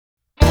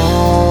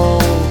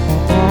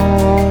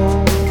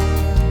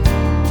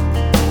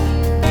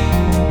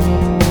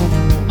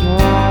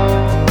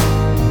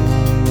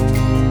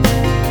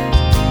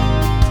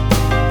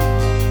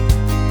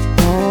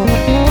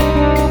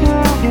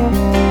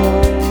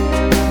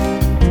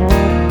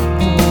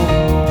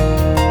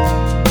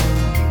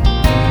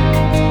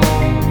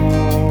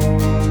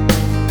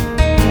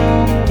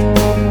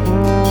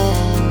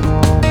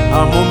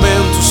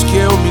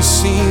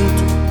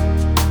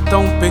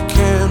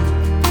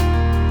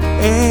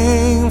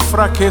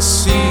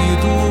enfraquecido.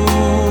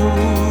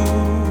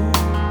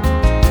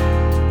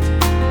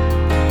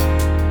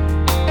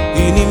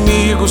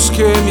 Inimigos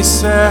que me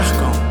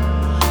cercam,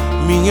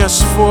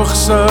 minhas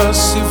forças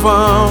se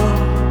vão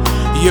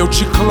e eu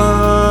te clamo.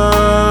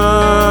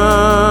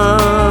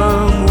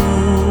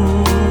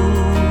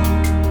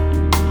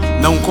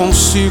 Não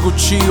consigo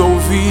te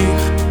ouvir,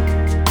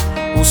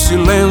 o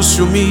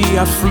silêncio me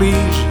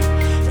aflige,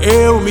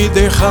 eu me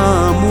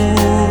derramo.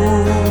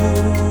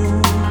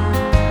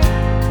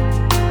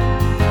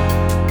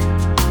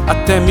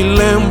 Até me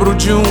lembro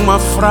de uma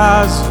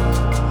frase,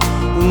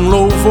 um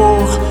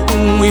louvor,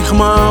 um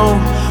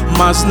irmão,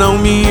 mas não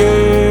me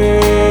ergo.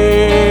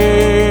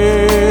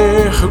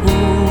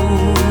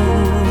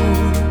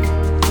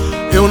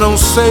 Eu não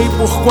sei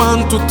por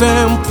quanto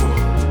tempo,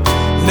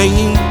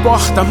 nem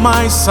importa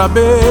mais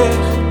saber.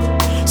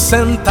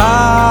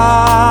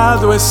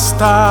 Sentado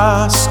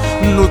estás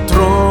no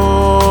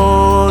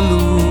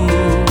trono.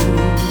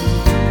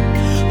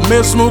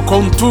 Mesmo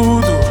com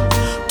tudo,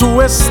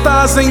 tu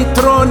estás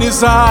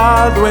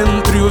entronizado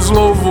entre os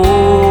louvores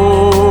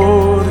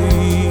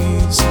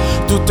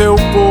do teu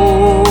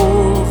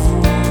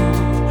povo.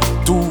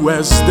 Tu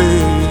és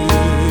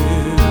Deus.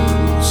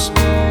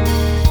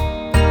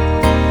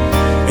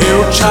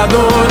 Eu te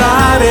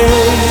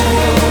adorarei,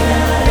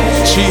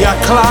 te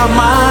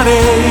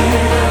aclamarei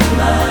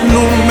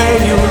no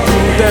meio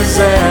do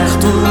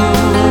deserto.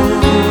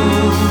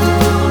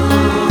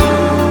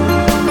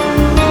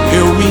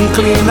 Eu me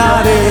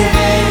inclinarei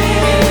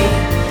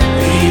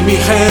e me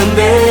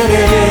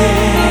renderei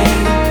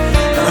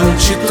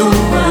ante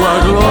tua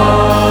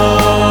glória.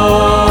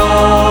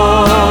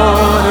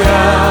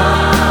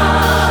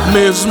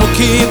 Mesmo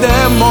que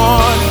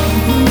demore,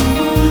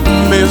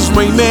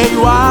 mesmo em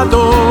meio à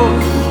dor,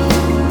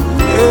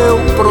 eu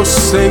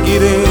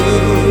prosseguirei.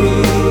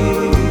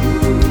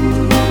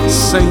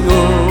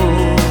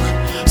 Senhor,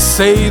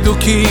 sei do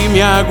que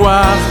me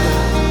aguarda,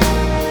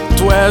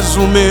 tu és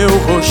o meu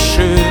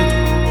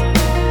rochedo,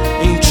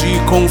 em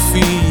ti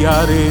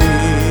confiarei.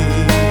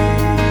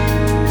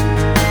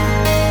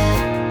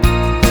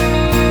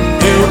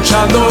 Eu te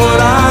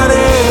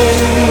adorarei,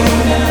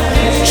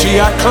 te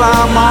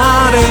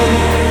aclamarei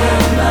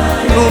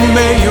no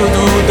meio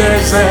do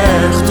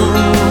deserto.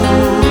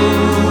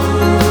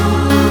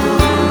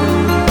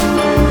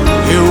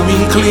 Eu me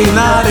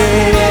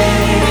inclinarei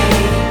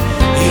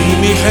e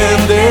me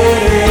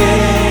renderei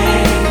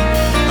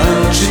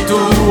ante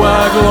tua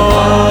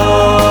glória.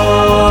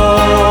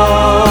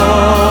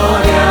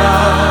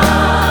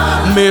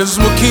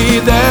 Mesmo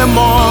que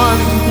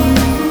demore,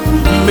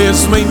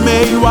 mesmo em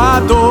meio à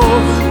dor,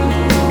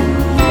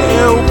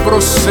 eu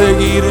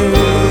prosseguirei.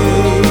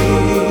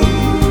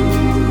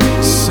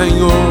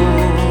 Senhor,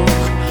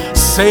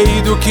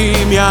 sei do que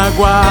me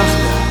aguarda,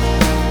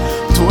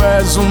 tu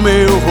és o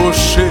meu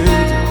rochedo,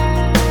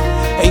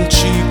 em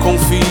ti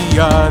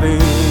confiarei.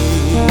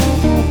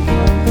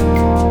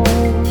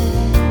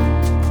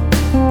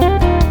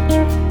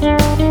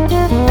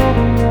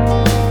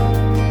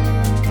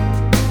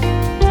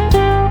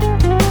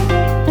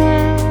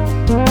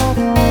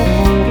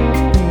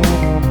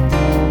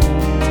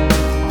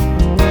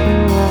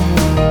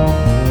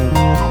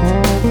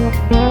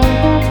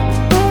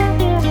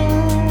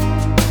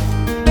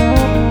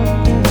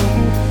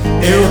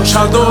 Eu te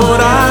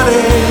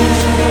adorarei,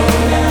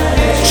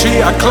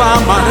 te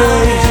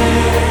aclamarei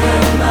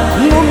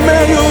no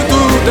meio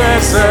do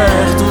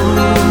deserto.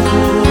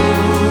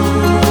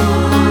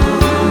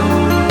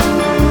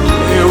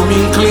 Eu me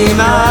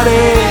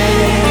inclinarei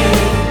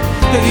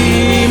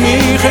e me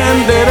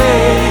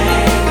renderei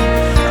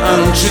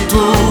ante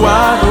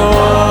tua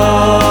glória.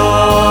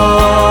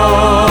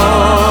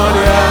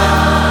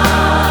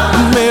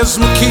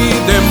 Mesmo que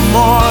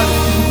demore,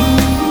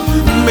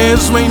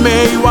 mesmo em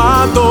meio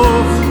à dor,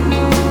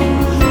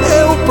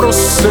 eu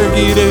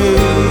prosseguirei.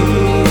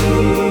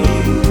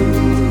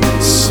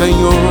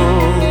 Senhor,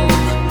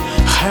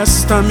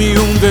 resta-me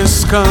um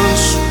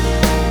descanso,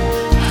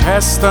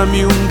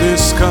 resta-me um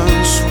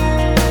descanso,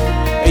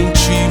 em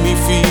ti me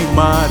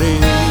firmarei.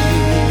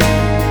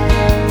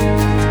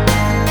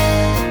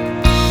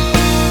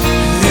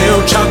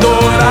 Eu te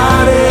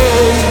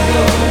adorarei,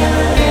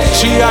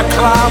 te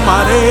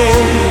aclamarei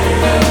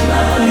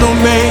no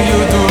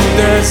meio do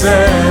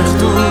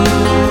deserto.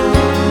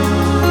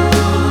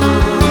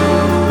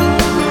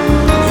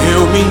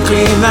 Eu me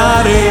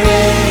inclinarei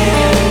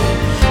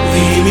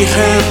e me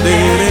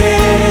renderei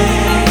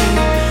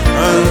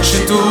ante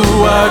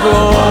tua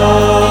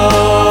glória.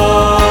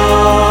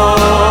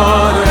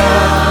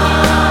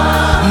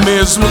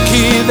 Mesmo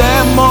que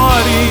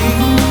demore,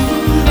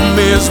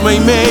 mesmo em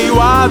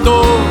meio à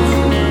dor,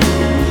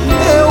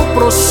 eu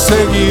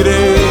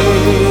prosseguirei.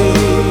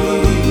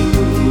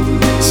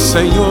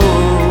 Senhor,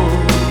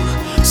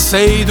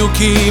 sei do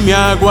que me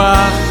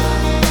aguarda,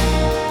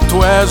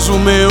 tu és o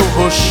meu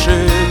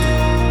rochedo,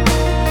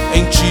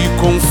 em ti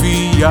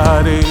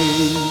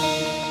confiarei.